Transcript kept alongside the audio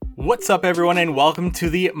What's up, everyone, and welcome to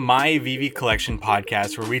the My VV Collection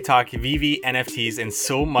podcast, where we talk VV, NFTs, and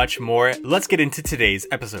so much more. Let's get into today's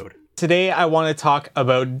episode. Today, I want to talk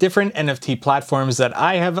about different NFT platforms that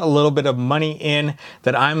I have a little bit of money in,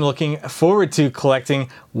 that I'm looking forward to collecting,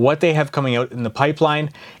 what they have coming out in the pipeline,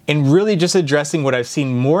 and really just addressing what I've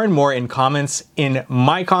seen more and more in comments, in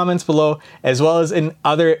my comments below, as well as in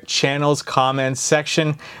other channels' comments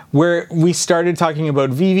section, where we started talking about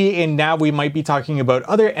VV, and now we might be talking about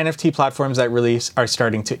other NFT platforms that really are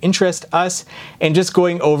starting to interest us, and just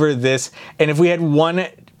going over this. And if we had one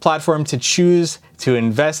platform to choose to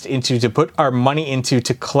invest into, to put our money into,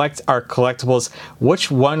 to collect our collectibles, which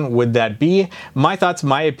one would that be? My thoughts,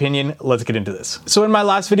 my opinion. Let's get into this. So in my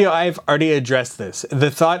last video, I've already addressed this. The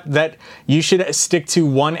thought that you should stick to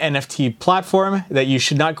one NFT platform, that you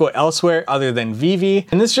should not go elsewhere other than VV.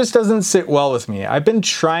 And this just doesn't sit well with me. I've been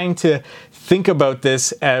trying to think about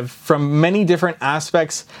this from many different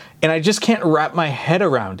aspects, and I just can't wrap my head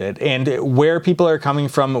around it and where people are coming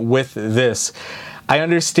from with this. I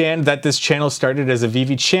understand that this channel started as a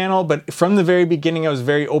VV channel, but from the very beginning, I was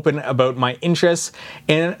very open about my interests,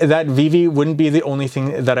 and that VV wouldn't be the only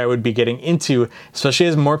thing that I would be getting into, especially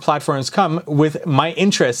as more platforms come with my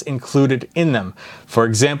interests included in them. For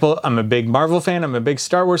example, I'm a big Marvel fan, I'm a big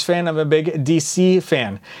Star Wars fan, I'm a big DC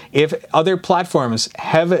fan. If other platforms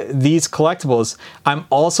have these collectibles, I'm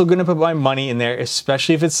also going to put my money in there,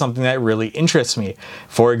 especially if it's something that really interests me.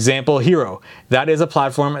 For example, Hero. That is a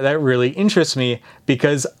platform that really interests me,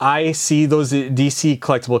 because I see those DC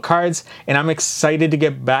collectible cards and I'm excited to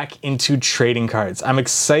get back into trading cards. I'm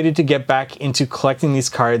excited to get back into collecting these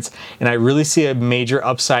cards, and I really see a major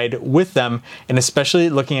upside with them, and especially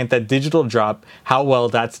looking at that digital drop, how well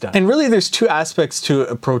that's done. And really there's two aspects to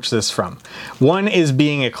approach this from. One is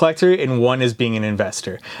being a collector and one is being an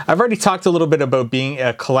investor. I've already talked a little bit about being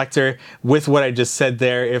a collector with what I just said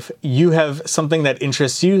there. If you have something that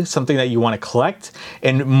interests you, something that you want to collect,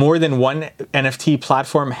 and more than one NFT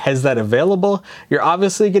platform has that available, you're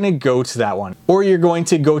obviously going to go to that one. Or you're going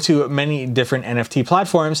to go to many different NFT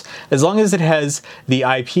platforms, as long as it has the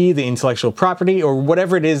IP, the intellectual property, or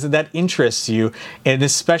whatever it is that interests you, and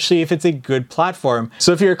especially if it's a good platform.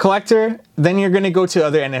 So if you're a collector, then you're going to go to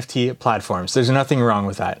other NFT platforms. There's nothing wrong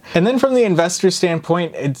with that. And then from the investor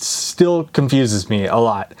standpoint, it still confuses me a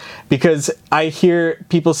lot, because I hear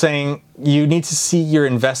people saying, you need to see your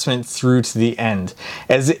investment through to the end,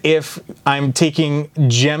 as if I'm taking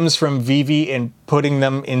gems from VV and putting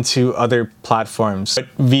them into other platforms.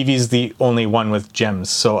 But VV is the only one with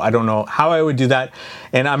gems, so I don't know how I would do that,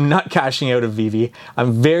 and I'm not cashing out of VV.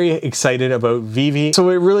 I'm very excited about VV, so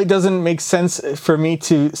it really doesn't make sense for me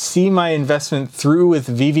to see my investment through with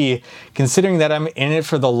VV, considering that I'm in it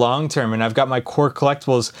for the long term, and I've got my core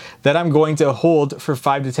collectibles that I'm going to hold for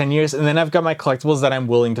 5 to 10 years, and then I've got my collectibles that I'm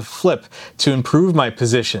willing to flip to improve my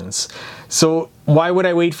positions. So why would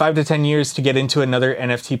I wait 5 to 10 years to get into another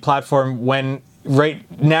NFT platform when right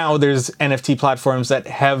now there's NFT platforms that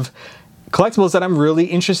have collectibles that I'm really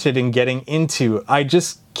interested in getting into? I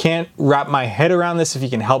just can't wrap my head around this. If you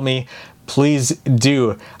can help me, please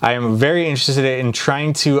do. I am very interested in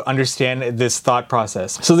trying to understand this thought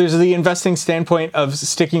process. So there's the investing standpoint of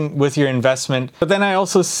sticking with your investment, but then I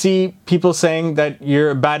also see people saying that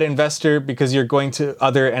you're a bad investor because you're going to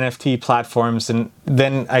other NFT platforms, and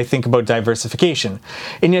then I think about diversification.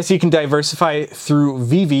 And yes, you can diversify through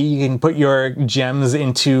VV, you can put your gems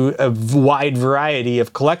into a wide variety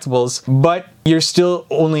of collectibles, but you're still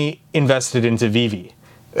only invested into VV,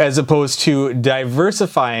 as opposed to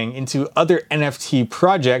diversifying into other NFT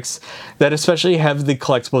projects that especially have the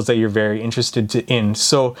collectibles that you're very interested in.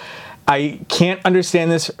 So I can't understand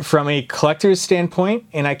this from a collector's standpoint,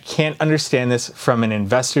 and I can't understand this from an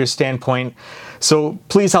investor standpoint. So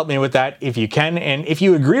please help me with that if you can. And if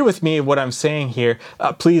you agree with me what I'm saying here,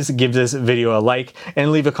 please give this video a like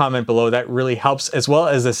and leave a comment below. That really helps, as well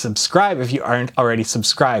as a subscribe if you aren't already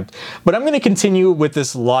subscribed. But I'm going to continue with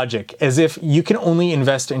this logic, as if you can only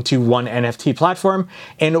invest into one NFT platform.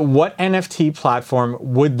 And what NFT platform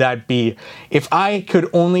would that be? If I could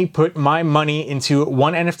only put my money into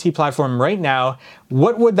one NFT platform right now,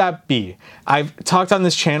 what would that be? I've talked on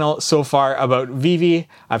this channel so far about VV,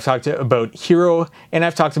 I've talked about Hero, and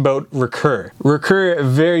I've talked about Recur. Recur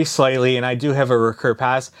very slightly, and I do have a Recur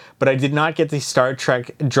pass, but I did not get the Star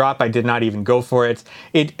Trek drop. I did not even go for it.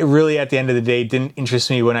 It really, at the end of the day, didn't interest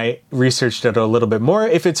me when I researched it a little bit more.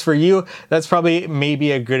 If it's for you, that's probably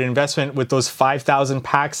maybe a good investment with those 5,000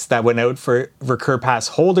 packs that went out for Recur pass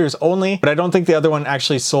holders only, but I don't think the other one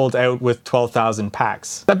actually sold out with 12,000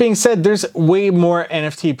 packs. That being said, there's way more more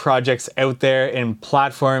NFT projects out there in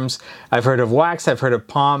platforms. I've heard of Wax, I've heard of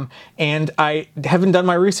Palm, and I haven't done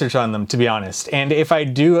my research on them, to be honest. And if I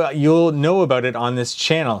do, you'll know about it on this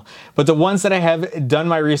channel. But the ones that I have done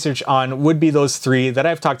my research on would be those three that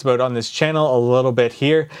I've talked about on this channel a little bit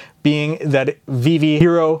here, being that Vivi,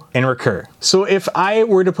 Hero, and Recur. So if I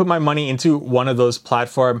were to put my money into one of those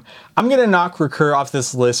platforms, I'm gonna knock Recur off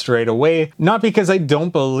this list right away. Not because I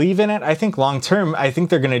don't believe in it. I think long term, I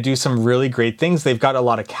think they're gonna do some really great things. They've got a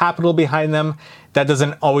lot of capital behind them. That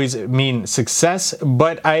doesn't always mean success,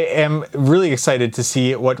 but I am really excited to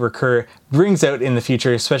see what Recur brings out in the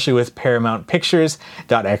future, especially with Paramount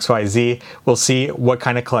Pictures.xyz. We'll see what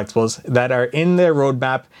kind of collectibles that are in their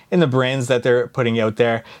roadmap and the brands that they're putting out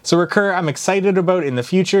there. So Recur, I'm excited about in the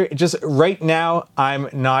future. Just right now, I'm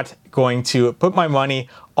not going to put my money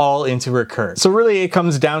all into Recur. So really it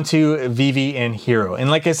comes down to Vivi and Hero. And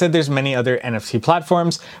like I said, there's many other NFT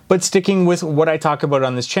platforms, but sticking with what I talk about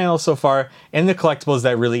on this channel so far and the collectibles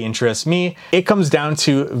that really interest me, it comes down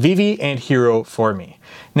to Vivi and Hero for me.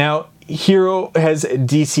 Now, Hero has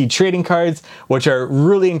DC trading cards, which are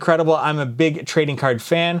really incredible. I'm a big trading card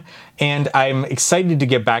fan, and I'm excited to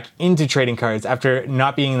get back into trading cards after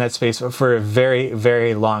not being in that space for a very,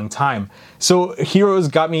 very long time. So Hero's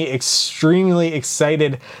got me extremely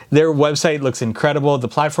excited. Their website looks incredible. The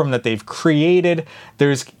platform that they've created,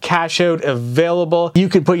 there's cash out available. You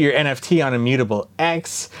could put your NFT on Immutable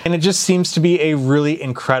X, and it just seems to be a really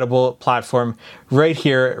incredible platform right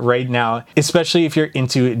here, right now, especially if you're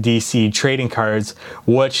into DC trading cards,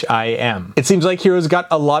 which I am. It seems like Hero's got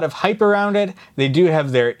a lot of hype around it. They do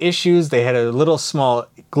have their issues. They had a little small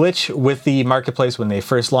glitch with the marketplace when they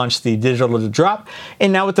first launched the digital drop,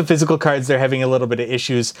 and now with the physical cards, they're having a little bit of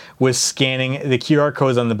issues with scanning the QR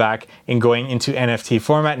codes on the back and going into NFT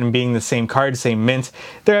format and being the same card, same mint.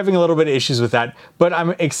 They're having a little bit of issues with that, but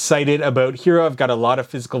I'm excited about Hero. I've got a lot of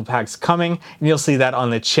physical packs coming, and you'll see that on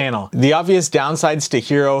the channel. The obvious downsides to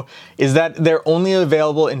Hero is that they're only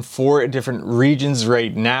available in 4 different regions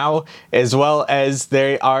right now, as well as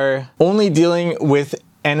they are only dealing with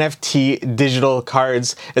NFT digital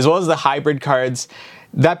cards, as well as the hybrid cards.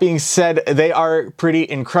 That being said, they are pretty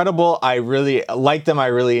incredible. I really like them. I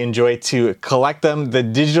really enjoy to collect them. The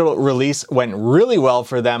digital release went really well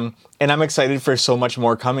for them, and I'm excited for so much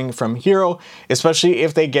more coming from Hero, especially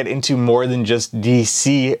if they get into more than just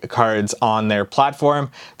DC cards on their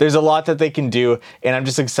platform. There's a lot that they can do, and I'm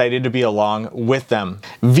just excited to be along with them.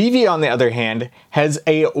 Vivi, on the other hand, has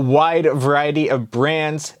a wide variety of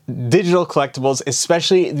brands, digital collectibles,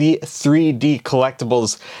 especially the 3D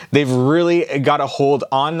collectibles. They've really got a hold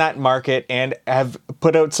on that market and have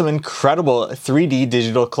put out some incredible 3D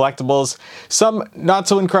digital collectibles. Some not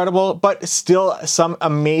so incredible, but still some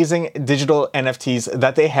amazing digital NFTs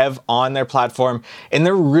that they have on their platform, and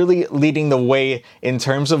they're really leading the way in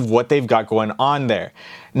terms of what they've got going on there.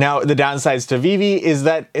 Now, the downsides to Vivi is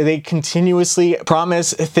that they continuously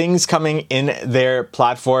promise things coming in their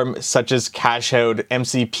platform, such as cash out,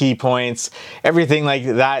 MCP points, everything like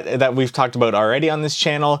that we've talked about already on this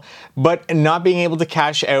channel, but not being able to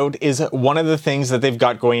cash out is one of the things that they've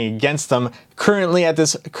got going against them currently at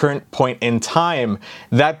this current point in time.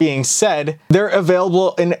 That being said, they're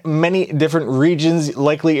available in many different regions.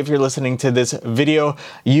 Likely, if you're listening to this video,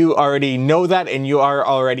 you already know that and you are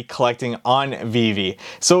already collecting on Vivi.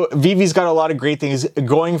 So Vivi's got a lot of great things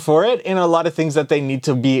going for it and a lot of things that they need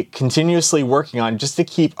to be continuously working on just to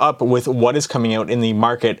keep up with what is coming out in the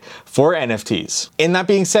market for NFTs. And that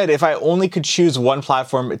being said, if I only could choose one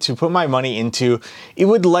platform to put my money into, it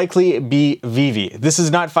would likely be Vivi. This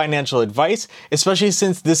is not financial advice, especially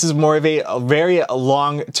since this is more of a very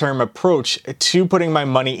long-term approach to putting my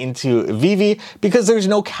money into Vivi, because there's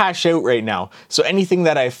no cash out right now. So anything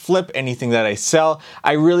that I flip, anything that I sell,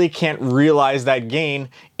 I really can't realize that gain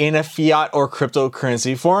in a fiat or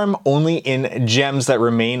cryptocurrency form, only in gems that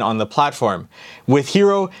remain on the platform. With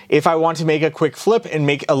Hero, if I want to make a quick flip and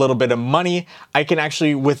make a little bit of money, I can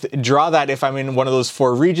actually withdraw that if I'm in one of those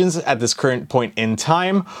 4 regions at this current point in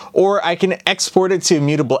time, or I can export it to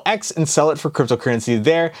Immutable X and sell it for cryptocurrency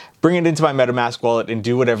there, bring it into my MetaMask wallet, and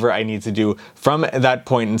do whatever I need to do from that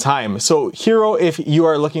point in time. So Hero, if you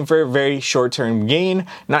are looking for a very short-term gain,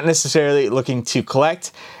 not necessarily looking to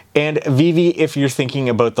collect, And Vivi, if you're thinking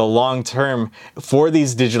about the long term for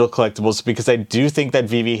these digital collectibles, because I do think that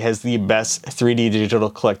Vivi has the best 3D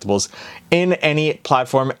digital collectibles in any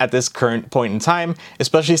platform at this current point in time,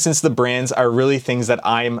 especially since the brands are really things that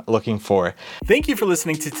I'm looking for. Thank you for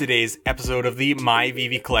listening to today's episode of the My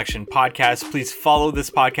Vivi Collection podcast. Please follow this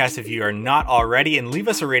podcast if you are not already, and leave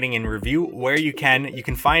us a rating and review where you can. You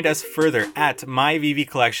can find us further at My Vivi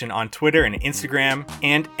Collection on Twitter and Instagram,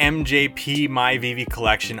 and MJP My Vivi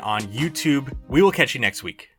Collection on YouTube. We will catch you next week.